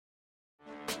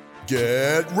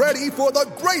Get ready for the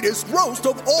greatest roast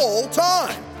of all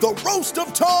time, the Roast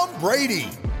of Tom Brady,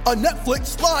 a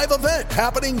Netflix live event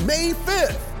happening May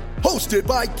 5th. Hosted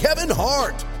by Kevin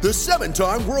Hart, the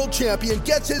 7-time world champion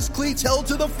gets his cleats held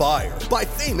to the fire by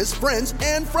famous friends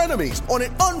and frenemies on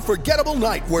an unforgettable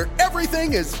night where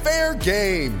everything is fair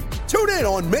game. Tune in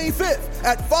on May 5th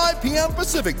at 5 p.m.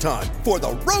 Pacific time for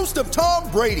the Roast of Tom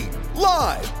Brady,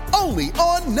 live only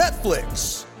on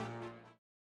Netflix.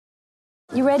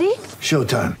 You ready?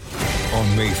 Showtime.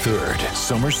 On May 3rd,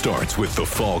 summer starts with The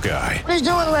Fall Guy. Let's do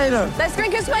it later. Let's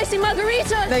drink a spicy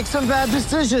margarita. Make some bad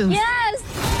decisions. Yes!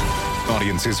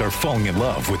 Audiences are falling in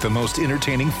love with the most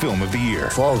entertaining film of the year.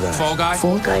 Fall Guy. Fall Guy?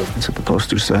 Fall guy. That's what the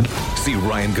poster said. See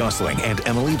Ryan Gosling and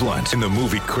Emily Blunt in the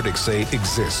movie critics say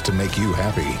exists to make you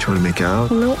happy. Trying to make it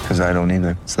out? Nope. Because I don't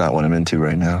either. It's not what I'm into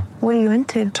right now. What are you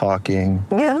into? Talking.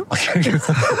 Yeah.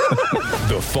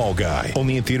 The Fall Guy.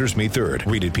 Only in theaters May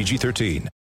 3rd. Rated PG-13.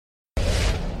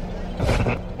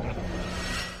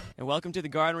 And welcome to the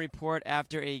Garden Report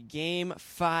after a Game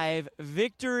 5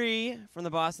 victory from the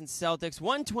Boston Celtics,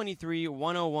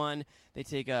 123-101. They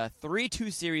take a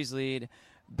 3-2 series lead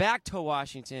back to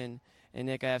Washington. And,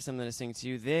 Nick, I have something to sing to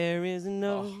you. There is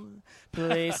no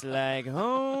place like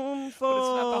home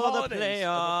for the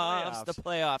playoffs. The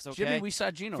playoffs, okay? Jimmy, we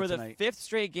saw Gino for tonight. the 5th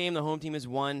straight game, the home team has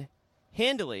won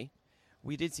handily.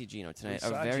 We did see Gino tonight. A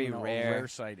very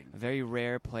sighting. A very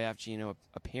rare playoff Gino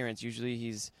appearance. Usually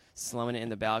he's slumming it in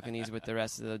the balconies with the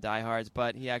rest of the diehards,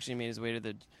 but he actually made his way to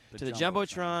the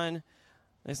Jumbotron.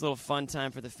 Nice little fun time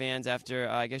for the fans after,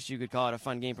 I guess you could call it a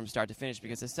fun game from start to finish,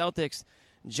 because the Celtics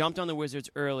jumped on the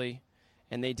Wizards early,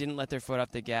 and they didn't let their foot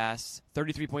off the gas.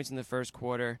 33 points in the first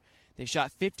quarter. They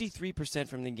shot 53%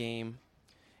 from the game.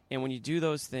 And when you do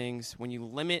those things, when you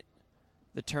limit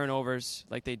the turnovers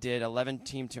like they did, 11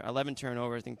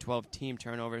 turnovers, I think 12 team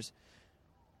turnovers,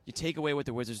 you take away what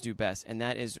the Wizards do best, and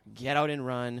that is get out and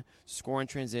run, score in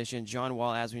transition. John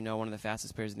Wall, as we know, one of the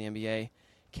fastest players in the NBA,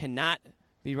 cannot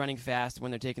be running fast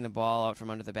when they're taking the ball out from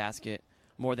under the basket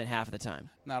more than half of the time.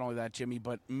 Not only that, Jimmy,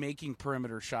 but making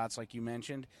perimeter shots like you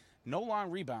mentioned. No long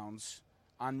rebounds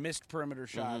on missed perimeter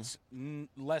shots,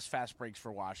 less fast breaks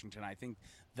for Washington. I think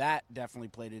that definitely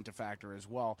played into factor as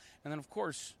well. And then, of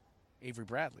course, Avery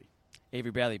Bradley,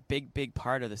 big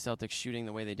part of the Celtics shooting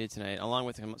the way they did tonight, along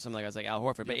with some guys like Al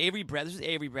Horford. But this is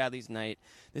Avery Bradley's night.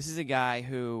 This is a guy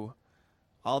who,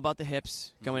 all about the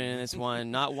hips going in this one.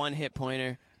 Not one hip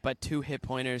pointer, but 2 hip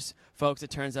pointers. Folks,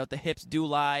 it turns out the hips do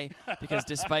lie, because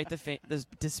despite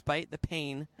the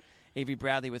pain, Avery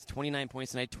Bradley with 29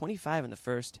 points tonight, 25 in the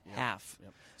first half.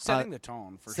 Yep. Setting the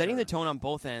tone for Setting the tone on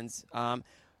both ends.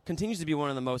 Continues to be one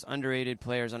of the most underrated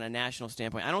players on a national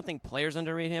standpoint. I don't think players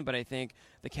underrate him, but I think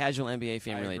the casual NBA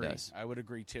fan really does. I would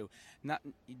agree, too. Not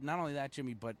only that,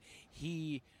 Jimmy, but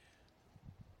he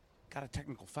got a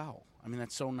technical foul. I mean,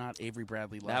 that's so not Avery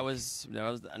Bradley-like. That was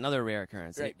another rare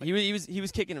occurrence. Right, he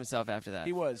was kicking himself after that.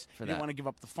 He was. He didn't want to give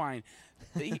up the fine.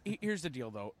 Here's the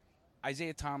deal, though.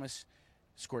 Isaiah Thomas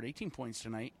scored 18 points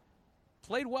tonight,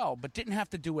 played well, but didn't have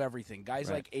to do everything.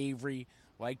 Guys like Avery,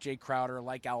 like Jay Crowder,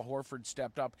 like Al Horford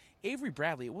stepped up. Avery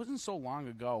Bradley, it wasn't so long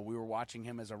ago we were watching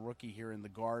him as a rookie here in the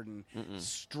Garden,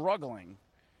 struggling,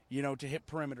 to hit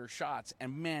perimeter shots.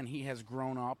 And, man, he has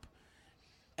grown up.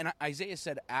 And Isaiah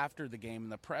said after the game in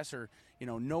the presser,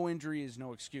 no injury is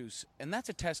no excuse. And that's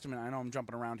a testament. I know I'm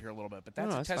jumping around here a little bit, but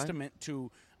that's a testament to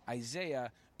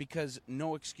Isaiah, because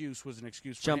no excuse was an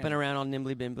excuse for him. Jumping around all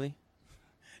nimbly-bimbly?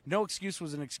 No excuse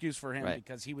was an excuse for him, right,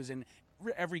 because he was in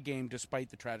every game despite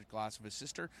the tragic loss of his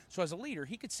sister. So as a leader,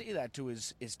 he could say that to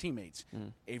his teammates.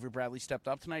 Avery Bradley stepped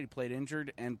up tonight. He played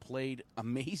injured and played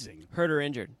amazing. Hurt or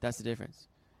injured, that's the difference.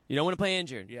 You don't want to play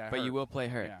injured, but hurt. you will play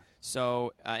hurt. Yeah.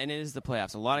 So, and it is the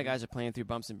playoffs. A lot of guys are playing through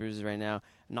bumps and bruises right now.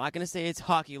 I'm not going to say it's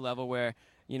hockey level where,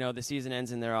 the season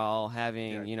ends and they're all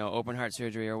having, open heart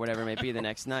surgery or whatever it may be the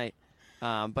next night.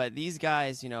 But these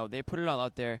guys, they put it all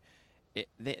out there.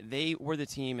 They were the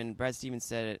team, and Brad Stevens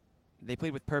said it, they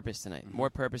played with purpose tonight, more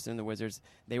purpose than the Wizards.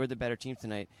 They were the better team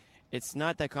tonight. It's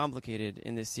not that complicated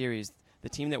in this series. The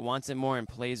team that wants it more and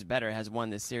plays better has won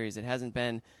this series. It hasn't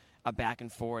been a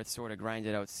back-and-forth sort of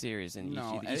grinded-out series in each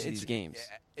of these games.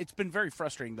 It's been very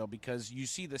frustrating, though, because you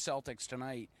see the Celtics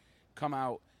tonight come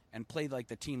out and play like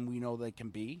the team we know they can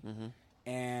be,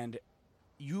 and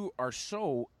you are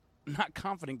so not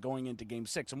confident going into Game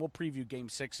 6, and we'll preview Game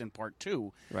 6 in Part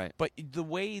 2. Right. But the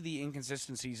way the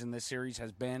inconsistencies in this series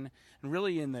has been, and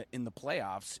really in the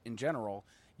playoffs in general,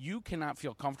 you cannot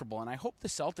feel comfortable. And I hope the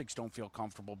Celtics don't feel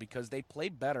comfortable, because they play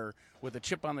better with a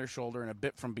chip on their shoulder and a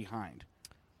bit from behind.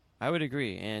 I would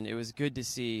agree, and it was good to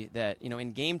see that,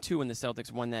 in Game 2 when the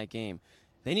Celtics won that game,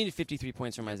 They needed 53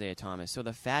 points from Isaiah Thomas. So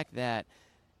the fact that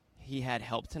he had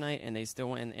help tonight and they still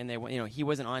went, and they, he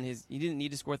wasn't on his, he didn't need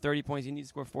to score 30 points, he needed to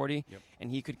score 40, and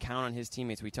he could count on his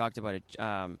teammates. We talked about it.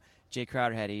 Jay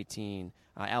Crowder had 18.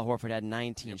 Al Horford had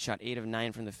 19, shot 8 of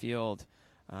 9 from the field.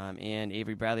 And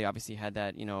Avery Bradley obviously had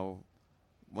that,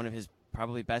 one of his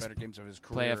probably best better games of his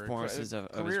career. Playoff performances of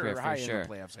his career, high for sure. In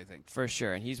the playoffs, I think. For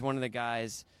sure. And he's one of the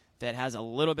guys that has a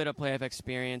little bit of playoff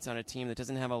experience on a team that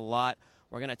doesn't have a lot.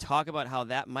 We're going to talk about how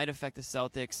that might affect the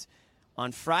Celtics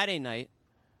on Friday night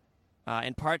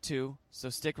in Part 2. So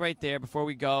stick right there. Before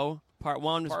we go, Part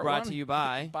 1 was brought to you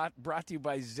by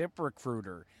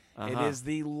ZipRecruiter. It is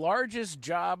the largest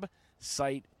job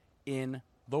site in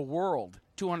the world.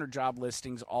 200 job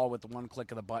listings, all with the one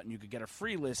click of the button. You could get a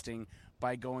free listing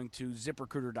by going to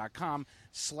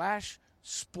ZipRecruiter.com/sportsfan.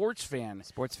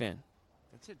 Sportsfan.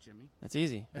 That's it, Jimmy. That's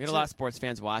easy. We got a lot of sports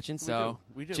fans watching, so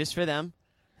we do. Just for them.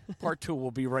 Part 2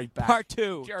 will be right back. Part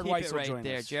 2. Jared Keep Weiss it will right join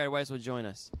there. us. Jared Weiss will join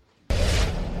us.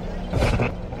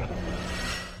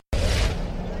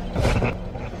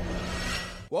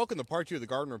 Welcome to Part 2 of the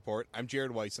Garden Report. I'm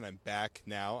Jared Weiss, and I'm back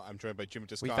now. I'm joined by Jimmy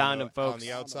Toscano. We found him, folks. On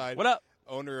the outside. What up?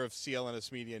 Owner of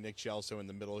CLNS Media, Nick Gelso in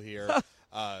the middle here.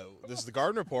 This is the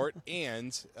Garden Report,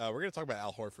 and we're going to talk about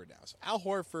Al Horford now. So Al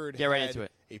Horford Get right into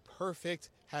it. A perfect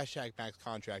hashtag max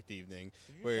contract evening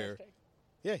where...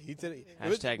 Yeah, he did it.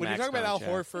 Hashtag when you max talk about Al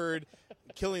contract. Horford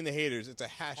killing the haters, it's a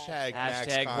hashtag max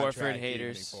Hashtag contract Horford evening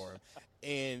haters. for him.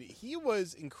 And he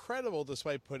was incredible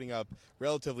despite putting up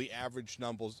relatively average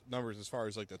numbers as far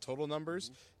as like the total numbers.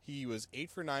 He was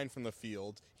 8 for 9 from the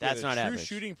field. He That's had not a true average.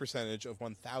 shooting percentage of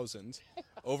 1,000,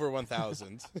 over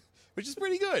 1,000, which is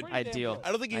pretty good. Ideal. I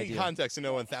don't think you need Ideal. context to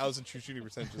know 1,000 true shooting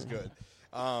percentage is good.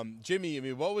 Jimmy, I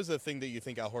mean, what was the thing that you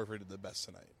think Al Horford did the best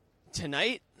tonight?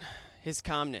 Tonight, his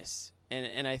calmness.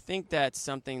 And I think that's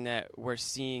something that we're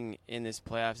seeing in this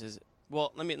playoffs is,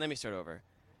 well, let me start over.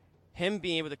 Him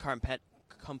being able to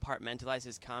compartmentalize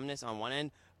his calmness on one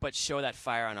end, but show that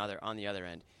fire on the other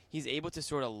end. He's able to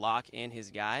sort of lock in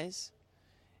his guys,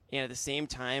 and at the same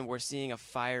time, we're seeing a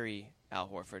fiery Al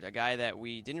Horford, a guy that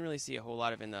we didn't really see a whole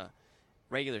lot of in the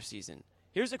regular season.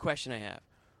 Here's a question I have.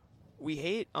 We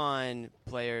hate on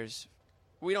players.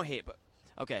 We don't hate, but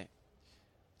okay.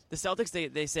 The Celtics,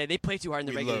 they say they play too hard in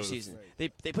the regular season. They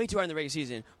play too hard in the regular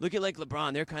season. Look at like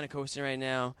LeBron. They're kind of coasting right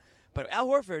now. But Al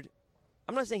Horford,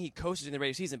 I'm not saying he coasted in the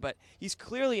regular season, but he's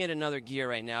clearly in another gear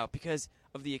right now because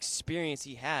of the experience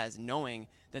he has knowing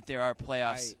that there are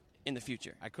playoffs in the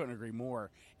future. I couldn't agree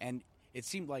more. And it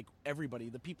seemed like everybody,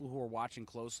 the people who were watching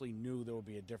closely, knew there would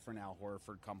be a different Al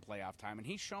Horford come playoff time. And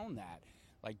he's shown that.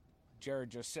 Like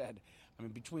Jared just said, I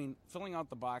mean, between filling out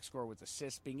the box score with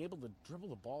assists, being able to dribble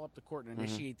the ball up the court and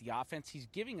initiate the offense, he's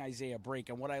giving Isaiah a break.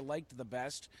 And what I liked the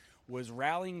best was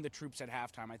rallying the troops at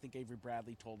halftime. I think Avery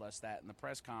Bradley told us that in the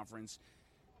press conference.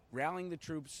 Rallying the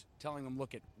troops, telling them,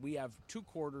 look, we have 2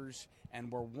 quarters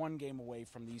and we're 1 game away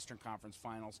from the Eastern Conference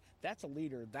Finals. That's a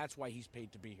leader. That's why he's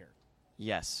paid to be here.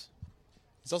 Yes.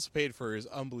 He's also paid for his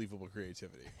unbelievable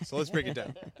creativity. So let's break it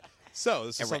down. So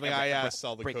this is something I asked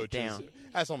all the coaches,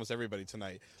 asked almost everybody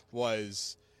tonight,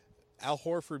 was Al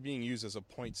Horford being used as a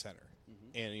point center.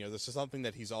 And, this is something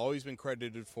that he's always been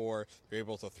credited for. They're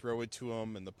able to throw it to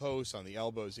him in the post, on the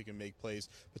elbows. He can make plays.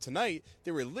 But tonight,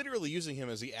 they were literally using him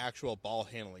as the actual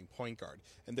ball-handling point guard.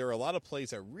 And there were a lot of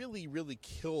plays that really, really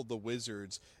killed the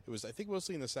Wizards. It was, I think,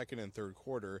 mostly in the second and third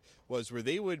quarter, was where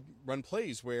they would run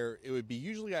plays where it would be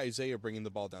usually Isaiah bringing the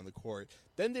ball down the court.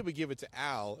 Then they would give it to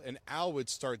Al, and Al would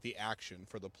start the action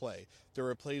for the play. There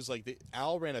were plays like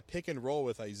Al ran a pick and roll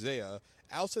with Isaiah.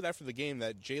 Al said after the game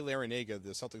that Jay Larinaga, the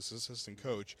Celtics assistant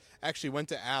coach, actually went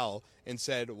to Al and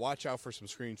said, watch out for some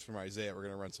screens from Isaiah. We're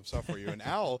going to run some stuff for you. And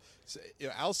Al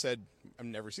said, I've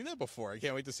never seen that before. I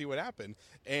can't wait to see what happened.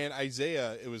 And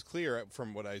Isaiah, it was clear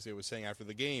from what Isaiah was saying after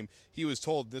the game, he was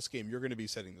told this game, you're going to be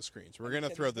setting the screens. We're going to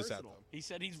throw this at them. He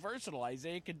said he's versatile.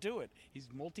 Isaiah could do it. He's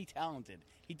multi-talented.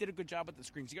 He did a good job with the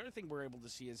screens. The other thing we're able to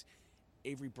see is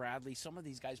Avery Bradley, some of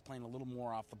these guys playing a little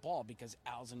more off the ball because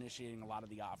Al's initiating a lot of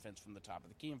the offense from the top of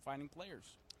the key and finding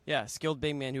players. Yeah, skilled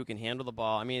big man who can handle the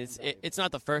ball. I mean, it's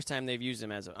not the first time they've used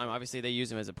him obviously they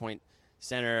use him as a point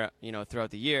center,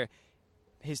 throughout the year.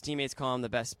 His teammates call him the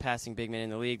best passing big man in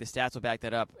the league. The stats will back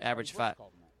that up. Average 5.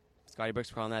 Scotty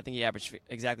Brooks calling that. I think he averaged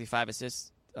exactly 5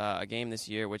 assists a game this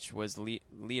year, which was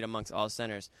lead amongst all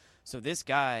centers. So this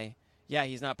guy, yeah,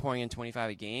 he's not pouring in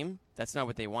 25 a game. That's not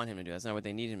what they want him to do. That's not what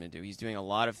they need him to do. He's doing a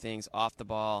lot of things off the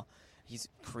ball. He's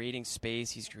creating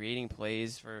space. He's creating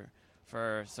plays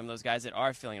for some of those guys that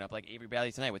are filling it up, like Avery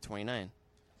Bradley tonight with 29.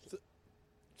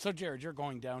 So, Jared, you're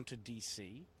going down to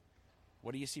D.C.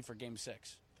 What do you see for Game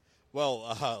 6?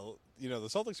 Well, the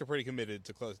Celtics are pretty committed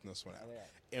to closing this one out.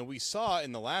 And we saw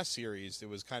in the last series, it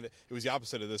was the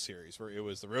opposite of this series, where it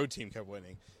was the road team kept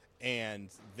winning. And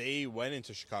they went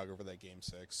into Chicago for that Game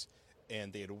 6,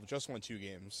 and they had just won 2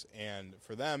 games. And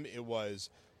for them, it was,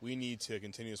 we need to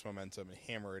continue this momentum and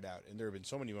hammer it out. And there have been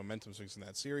so many momentum swings in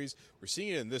that series. We're seeing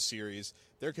it in this series.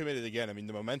 They're committed again. I mean,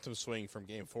 the momentum swing from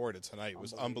Game 4 to tonight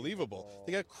was unbelievable.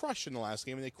 They got crushed in the last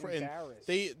game, and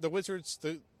the Wizards.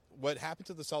 What happened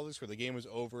to the Celtics where the game was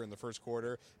over in the first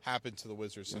quarter happened to the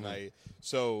Wizards tonight.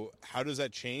 So how does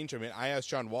that change? I mean, I asked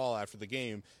John Wall after the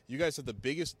game, you guys have the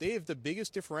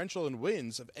biggest differential in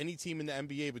wins of any team in the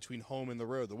NBA between home and the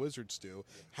road. The Wizards do.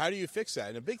 How do you fix that?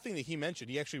 And a big thing that he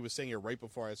mentioned, he actually was saying it right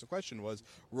before I asked the question, was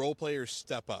role players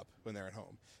step up when they're at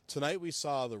home. Tonight we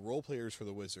saw the role players for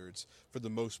the Wizards, for the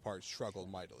most part,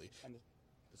 struggled mightily. And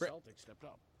the Celtics stepped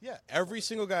up. Yeah, every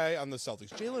single guy on the Celtics.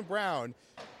 Jaylen Brown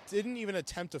didn't even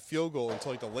attempt a field goal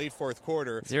until the late fourth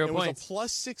quarter. 0 points. It was a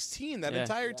plus 16 that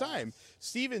entire time.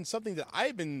 Steven, something that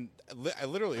I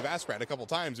literally have asked Brad a couple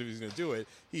times if he's going to do it.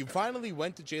 He finally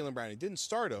went to Jaylen Brown. He didn't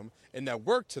start him, and that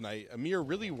worked tonight. Amir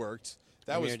really worked.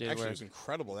 That was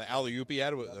incredible. That alley-oop he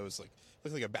had, that was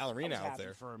looked like a ballerina out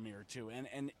there. For Amir too,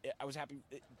 and I was happy.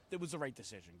 It was the right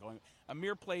decision.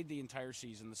 Amir played the entire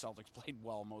season. The Celtics played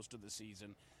well most of the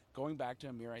season. Going back to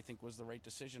Amir, I think, was the right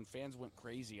decision. Fans went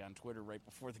crazy on Twitter right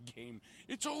before the game.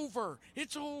 It's over.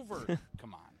 It's over.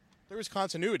 Come on. There was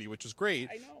continuity, which was great.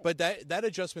 I know. But that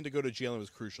adjustment to go to Jaylen was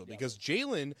crucial because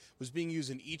Jaylen was being used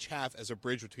in each half as a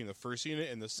bridge between the first unit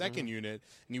and the second unit,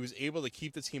 and he was able to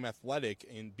keep the team athletic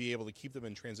and be able to keep them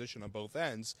in transition on both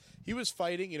ends. He was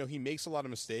fighting. He makes a lot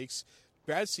of mistakes.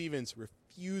 Brad Stevens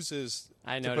refuses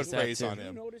to put praise on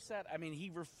him. You notice that? I mean, he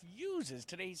refuses.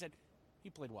 Today he said he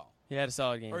played well. He had a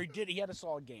solid game. Or he had a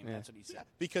solid game. Yeah. That's what he said.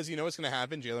 Because you know what's going to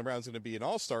happen? Jaylen Brown's going to be an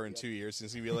all-star in 2 years.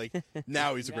 He's going to be like,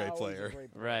 now he's a great player.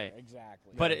 Right.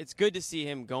 Exactly. But it's good to see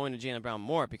him going to Jaylen Brown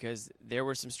more because there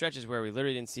were some stretches where we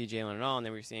literally didn't see Jaylen at all, and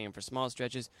then we were seeing him for small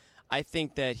stretches. I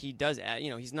think that he does add,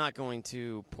 he's not going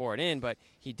to pour it in, but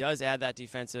he does add that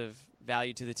defensive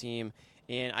value to the team.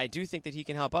 And I do think that he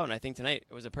can help out. And I think tonight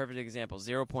it was a perfect example.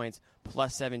 0 points,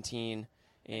 plus 17.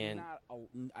 And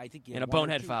I think a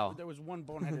bonehead foul. There was one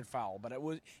boneheaded foul, but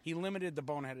he limited the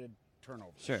boneheaded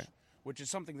turnovers. Sure. Which is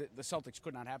something that the Celtics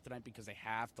could not have tonight because they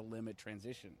have to limit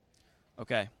transition.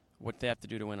 Okay. What do they have to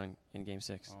do to win in Game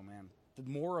 6? Oh, man.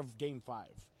 More of Game 5.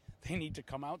 They need to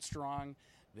come out strong.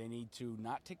 They need to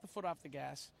not take the foot off the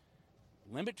gas,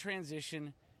 limit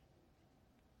transition.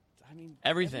 I mean,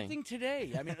 everything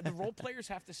today. I mean, the role players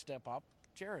have to step up.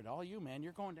 Jared, all you, man,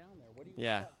 you're going down there. What do you?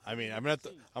 Yeah, I mean, I'm not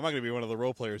going to be one of the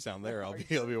role players down there. I'll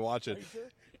be watching.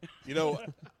 Sure?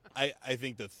 I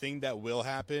think the thing that will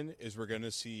happen is we're going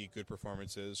to see good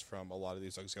performances from a lot of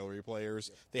these auxiliary players.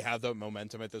 They have the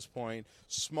momentum at this point.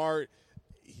 Smart,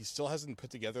 he still hasn't put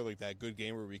together that good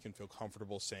game where we can feel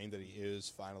comfortable saying that he is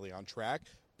finally on track.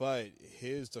 But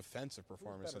his defensive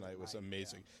performance tonight was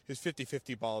amazing. Yeah. His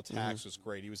 50-50 ball attacks was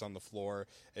great. He was on the floor.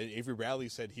 And Avery Bradley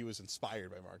said he was inspired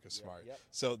by Marcus Smart. Yep.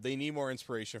 So they need more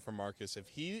inspiration from Marcus. If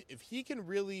he can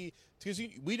really – because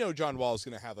we know John Wall is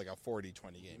going to have a 40-20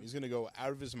 game. He's going to go out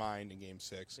of his mind in Game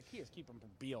 6. The key is keeping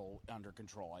Beal under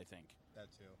control, I think.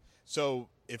 That too. So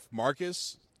if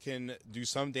Marcus can do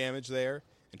some damage there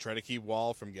 – and try to keep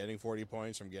Wall from getting 40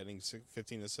 points, from getting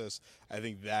 15 assists, I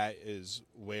think that is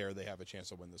where they have a chance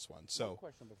to win this one. So, one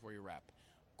question before you wrap.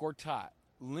 Gortat,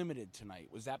 limited tonight.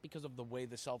 Was that because of the way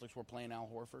the Celtics were playing Al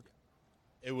Horford?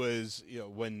 It was,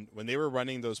 when they were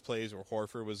running those plays where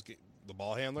Horford was the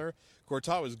ball handler,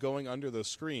 Gortat was going under those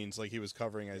screens like he was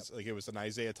covering like it was an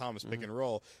Isaiah Thomas pick and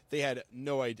roll. They had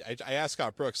no idea. I asked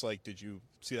Scott Brooks, did you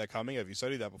see that coming? Have you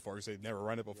studied that before? Because they'd never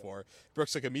run it before. Yep.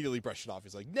 Brooks immediately brushed it off.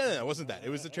 He's like, no, it wasn't that. It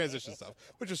was the transition stuff,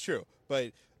 which is true.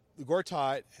 But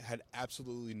Gortat had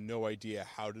absolutely no idea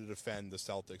how to defend the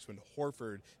Celtics when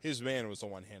Horford, his man, was the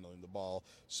one handling the ball.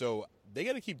 So they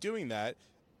got to keep doing that.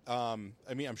 I'm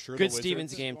sure good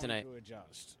Stevens game tonight.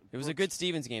 It was a good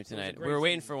Stevens game tonight. We were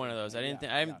waiting for one of those.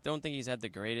 I don't think he's had the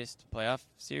greatest playoff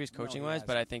series coaching wise,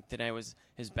 but I think tonight was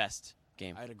his best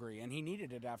game. I'd agree, and he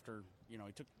needed it after he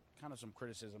took kind of some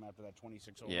criticism after that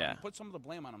 26-0. Yeah, he put some of the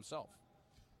blame on himself.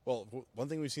 Well, one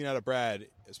thing we've seen out of Brad,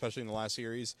 especially in the last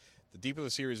series, the deeper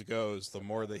the series goes, the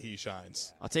more that he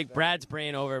shines. I'll take Brad's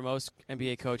brain over most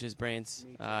NBA coaches' brains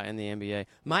in the NBA.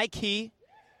 My key.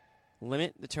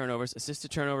 Limit the turnovers.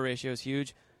 Assist-to-turnover ratio is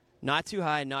huge. Not too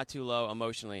high, not too low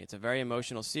emotionally. It's a very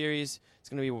emotional series. It's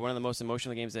going to be one of the most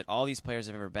emotional games that all these players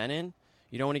have ever been in.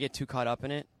 You don't want to get too caught up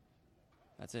in it.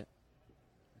 That's it.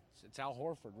 It's Al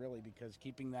Horford, really, because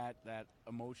keeping that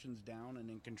emotions down and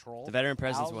in control. The veteran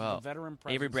presence Al's, well. The veteran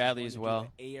presence Avery Bradley as well.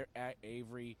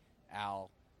 Avery, Al,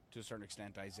 to a certain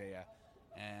extent, Isaiah.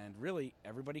 And really,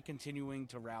 everybody continuing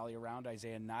to rally around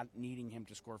Isaiah, not needing him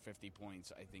to score 50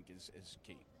 points, I think is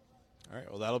key. All right,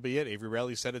 well, that'll be it. Avery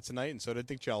Bradley said it tonight, and so did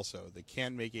Nick Gelso. They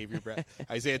can't make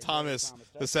Isaiah Thomas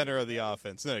the center of the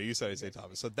offense. No, you said Isaiah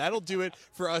Thomas. So that'll do it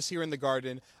for us here in the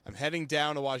Garden. I'm heading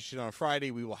down to Washington on Friday.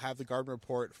 We will have the Garden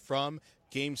Report from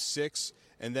Game 6.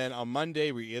 And then on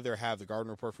Monday, we either have the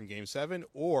Garden Report from Game 7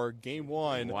 or Game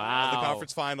 1 of the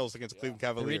conference finals against the Cleveland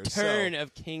Cavaliers. The return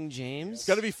of King James. It's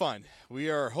going to be fun. We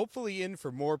are hopefully in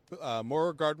for more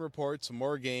Garden Reports,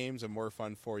 more games, and more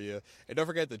fun for you. And don't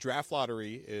forget, the draft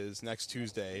lottery is next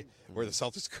Tuesday, where the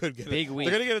Celtics could get Big week.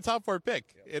 They're going to get a top 4 pick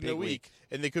in the week,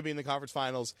 and they could be in the conference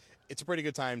finals. It's a pretty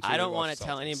good time. I don't want to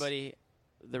tell anybody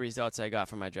the results I got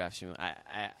from my draft stream.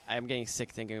 I'm getting sick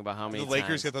thinking about how many the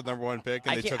Lakers get the number 1 pick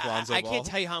and they took Lonzo Ball. I can't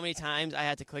tell you how many times I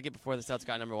had to click it before the Celtics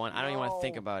got number 1. I don't even want to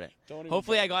think about it.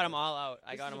 Hopefully I got them all out.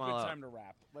 I got them all out. Time to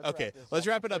wrap. Let's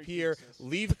wrap it up here.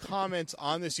 Leave comments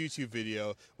on this YouTube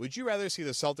video. Would you rather see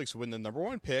the Celtics win the number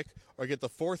 1 pick or get the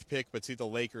 4th pick but see the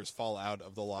Lakers fall out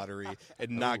of the lottery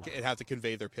and have to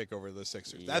convey their pick over to the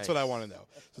Sixers? That's what I want to know.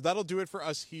 So that'll do it for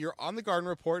us here on the Garden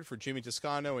Report. For Jimmy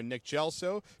Toscano and Nick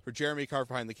Gelso, for Jeremy Carr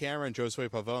behind the camera and Josue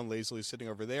Pavone lazily sitting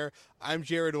over there, I'm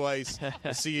Jared Weiss.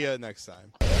 We'll see you next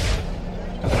time.